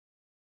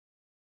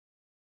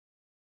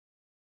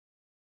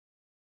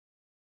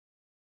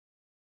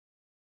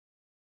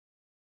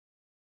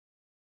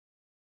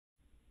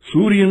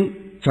சூரியன்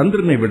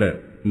சந்திரனை விட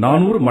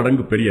 400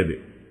 மடங்கு பெரியது.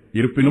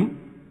 இருப்பினும்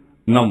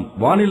நம்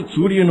வானில்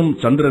சூரியனும்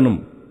சந்திரனும்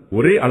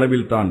ஒரே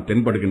அளவில் தான்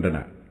தென்படுகின்றன.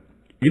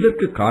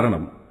 இதற்கு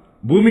காரணம்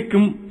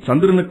பூமிக்கும்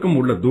சந்திரனுக்கும்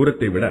உள்ள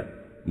தூரத்தை விட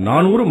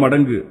 400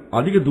 மடங்கு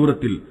அதிக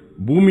தூரத்தில்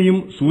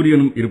பூமியும்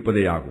சூரியனும்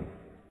இருப்பதே ஆகும்.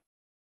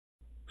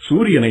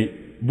 சூரியனை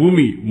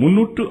பூமி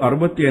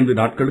 365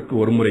 நாட்களுக்கு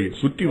ஒருமுறை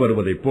சுற்றி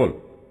வருவதைப் போல்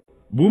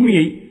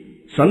பூமியை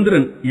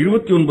சந்திரன்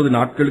 29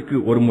 நாட்களுக்கு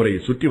ஒருமுறை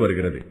சுற்றி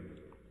வருகிறது.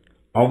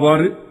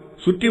 அவ்வாறு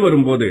சுற்றி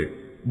வரும்போது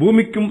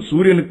பூமிக்கும்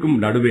சூரியனுக்கும்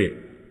நடுவே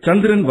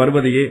சந்திரன்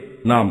வருவதையே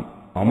நாம்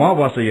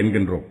அமாவாசை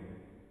என்கின்றோம்.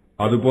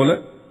 அதுபோல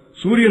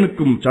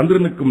சூரியனுக்கும்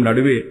சந்திரனுக்கும்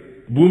நடுவே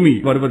பூமி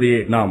வருவதையே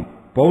நாம்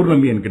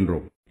பௌர்ணமி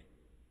என்கின்றோம்.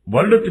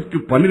 வருடத்திற்கு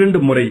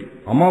 12 முறை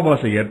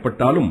அமாவாசை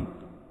ஏற்பட்டாலும்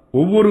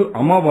ஒவ்வொரு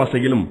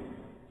அமாவாசையிலும்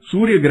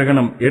சூரிய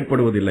கிரகணம்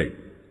ஏற்படுவதில்லை.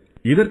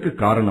 இதற்கு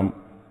காரணம்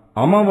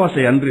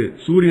அமாவாசை அன்று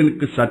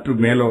சூரியனுக்கு சற்று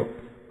மேலோ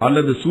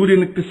அல்லது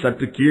சூரியனுக்கு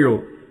சற்று கீழோ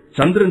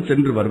சந்திரன்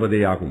சென்று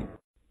வருவதேயாகும்.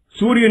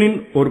 சூரியனின்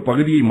ஒரு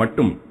பகுதியை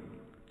மட்டும்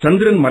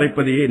சந்திரன்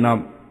மறைப்பதையே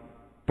நாம்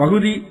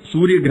பகுதி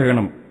சூரிய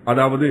கிரகணம்,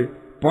 அதாவது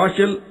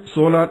பார்ஷியல்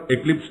சோலார்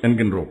எக்லிப்ஸ்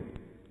என்கின்றோம்.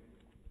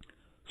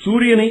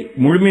 சூரியனை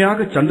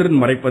முழுமையாக சந்திரன்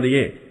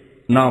மறைப்பதையே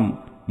நாம்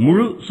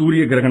முழு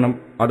சூரிய கிரகணம்,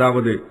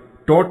 அதாவது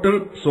டோட்டல்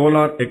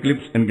சோலார்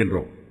எக்லிப்ஸ்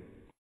என்கின்றோம்.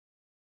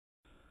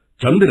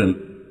 சந்திரன்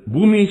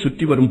பூமியை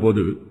சுற்றி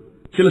வரும்போது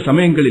சில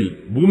சமயங்களில்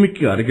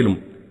பூமிக்கு அருகிலும்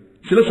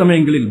சில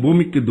சமயங்களில்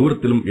பூமிக்கு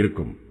தூரத்திலும்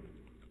இருக்கும்.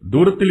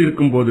 தூரத்தில்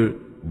இருக்கும்போது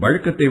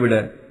வழக்கத்தை விட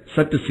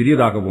சற்று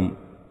சிறியதாகவும்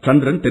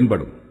சந்திரன்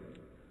தென்படும்.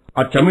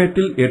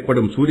 அச்சமயத்தில்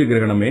ஏற்படும் சூரிய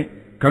கிரகணமே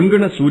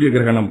கங்கண சூரிய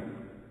கிரகணம்,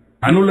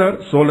 அனுலார்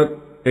சோலர்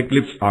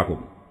எக்லிப்ஸ்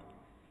ஆகும்.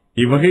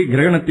 இவ்வகை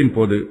கிரகணத்தின்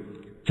போது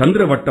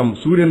சந்திர வட்டம்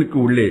சூரியனுக்கு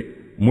உள்ளே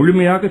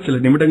முழுமையாக சில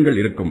நிமிடங்கள்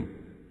இருக்கும்.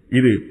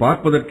 இது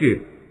பார்ப்பதற்கு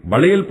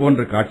வளையல்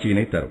போன்ற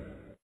காட்சியினை தரும்.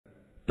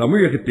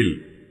 தமிழகத்தில்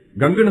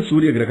கங்கண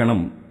சூரிய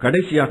கிரகணம்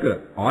கடைசியாக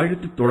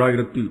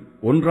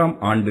 1901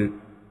 ஆண்டு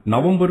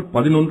நவம்பர்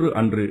 11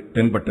 அன்று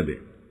தென்பட்டது.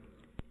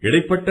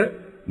 இடைப்பட்ட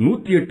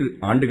 108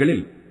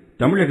 ஆண்டுகளில்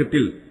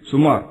தமிழகத்தில்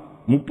சுமார்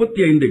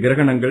 35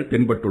 கிரகணங்கள்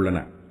தென்பட்டுள்ளன.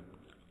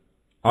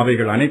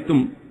 அவைகள்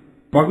அனைத்தும்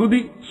பகுதி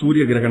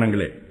சூரிய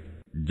கிரகணங்களே.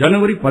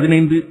 ஜனவரி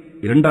 15,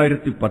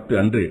 2010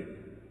 அன்று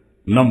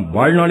நம்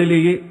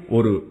வாழ்நாளிலேயே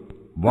ஒரு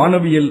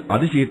வானவியல்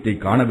அதிசயத்தை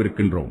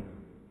காணவிருக்கின்றோம்.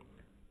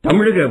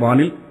 தமிழக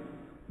வானில்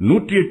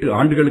 108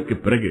 ஆண்டுகளுக்கு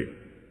பிறகு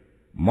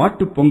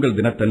மாட்டுப் பொங்கல்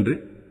தினத்தன்று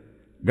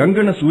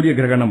கங்கண சூரிய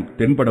கிரகணம்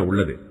தென்பட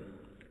உள்ளது.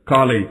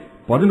 காலை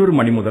 11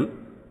 மணி முதல்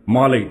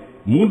மாலை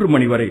 3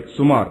 மணி வரை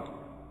சுமார்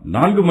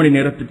 4 மணி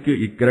நேரத்திற்கு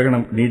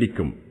இக்கிரகணம்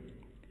நீடிக்கும்.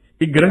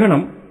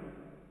 இக்கிரகணம்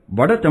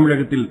வட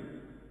தமிழகத்தில்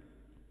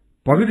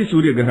பகுதி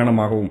சூரிய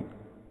கிரகணமாகவும்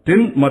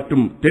தென்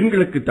மற்றும்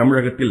தென்கிழக்கு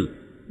தமிழகத்தில்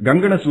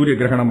கங்கண சூரிய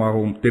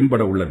கிரகணமாகவும்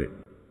தென்பட உள்ளது.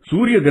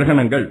 சூரிய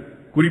கிரகணங்கள்,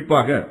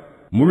 குறிப்பாக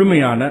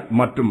முழுமையான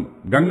மற்றும்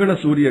கங்கண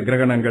சூரிய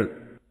கிரகணங்கள்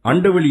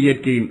அண்டவெளி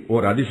இயற்கையின்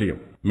ஓர்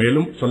அதிசயம்.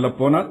 மேலும்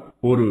சொல்லப்போனால்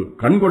ஒரு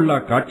கண்கொள்ளா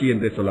காட்சி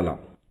என்றே சொல்லலாம்.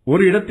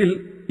 ஒரு இடத்தில்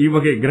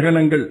இவ்வகை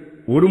கிரகணங்கள்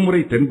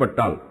ஒருமுறை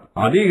தென்பட்டால்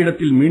அதே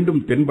இடத்தில்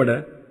மீண்டும் தென்பட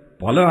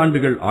பல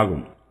ஆண்டுகள்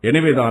ஆகும்.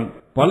 எனவேதான்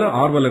பல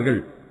ஆர்வலர்கள்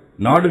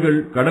நாடுகள்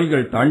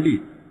கடல்கள் தாண்டி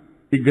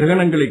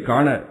இக்கிரகணங்களை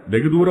காண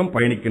வெகு தூரம்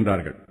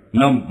பயணிக்கின்றார்கள்.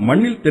 நம்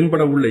மண்ணில்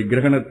தென்பட உள்ள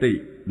இக்கிரகணத்தை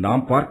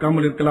நாம்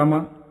பார்க்காமல் இருக்கலாமா?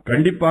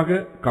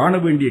 கண்டிப்பாக காண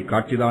வேண்டிய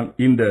காட்சிதான்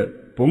இந்த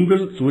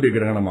பொங்கல் சூரிய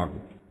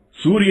கிரகணமாகும்.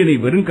 சூரியனை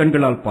வெறும்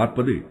கண்களால்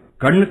பார்ப்பது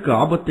கண்ணுக்கு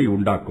ஆபத்தை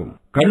உண்டாக்கும்.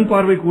 கண்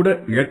பார்வை கூட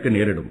இழக்க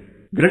நேரிடும்.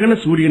 கிரகண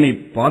சூரியனை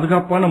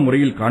பாதுகாப்பான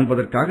முறையில்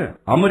காண்பதற்காக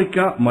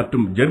அமெரிக்கா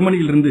மற்றும்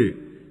ஜெர்மனியிலிருந்து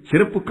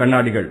சிறப்பு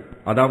கண்ணாடிகள்,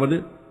 அதாவது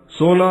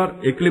சோலார்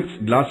எக்லிப்ஸ்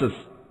கிளாஸஸ்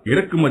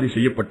இறக்குமதி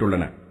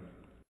செய்யப்பட்டுள்ளன.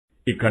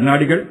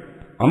 இக்கண்ணாடிகள்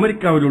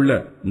அமெரிக்காவில் உள்ள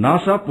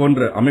நாசா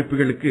போன்ற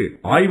அமைப்புகளுக்கு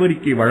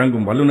ஆய்வறிக்கை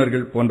வழங்கும்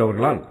வல்லுநர்கள்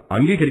போன்றவர்களால்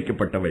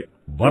அங்கீகரிக்கப்பட்டவை.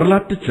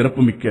 வரலாற்று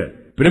சிறப்புமிக்க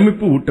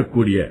பிரமிப்பு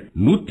ஊட்டக்கூடிய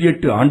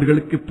 108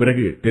 ஆண்டுகளுக்கு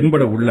பிறகு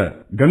தென்பட உள்ள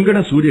கங்கண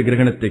சூரிய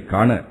கிரகணத்தை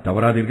காண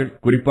தவறாதீர்கள்.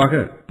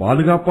 குறிப்பாக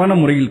பாதுகாப்பான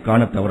முறையில்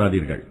காண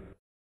தவறாதீர்கள்.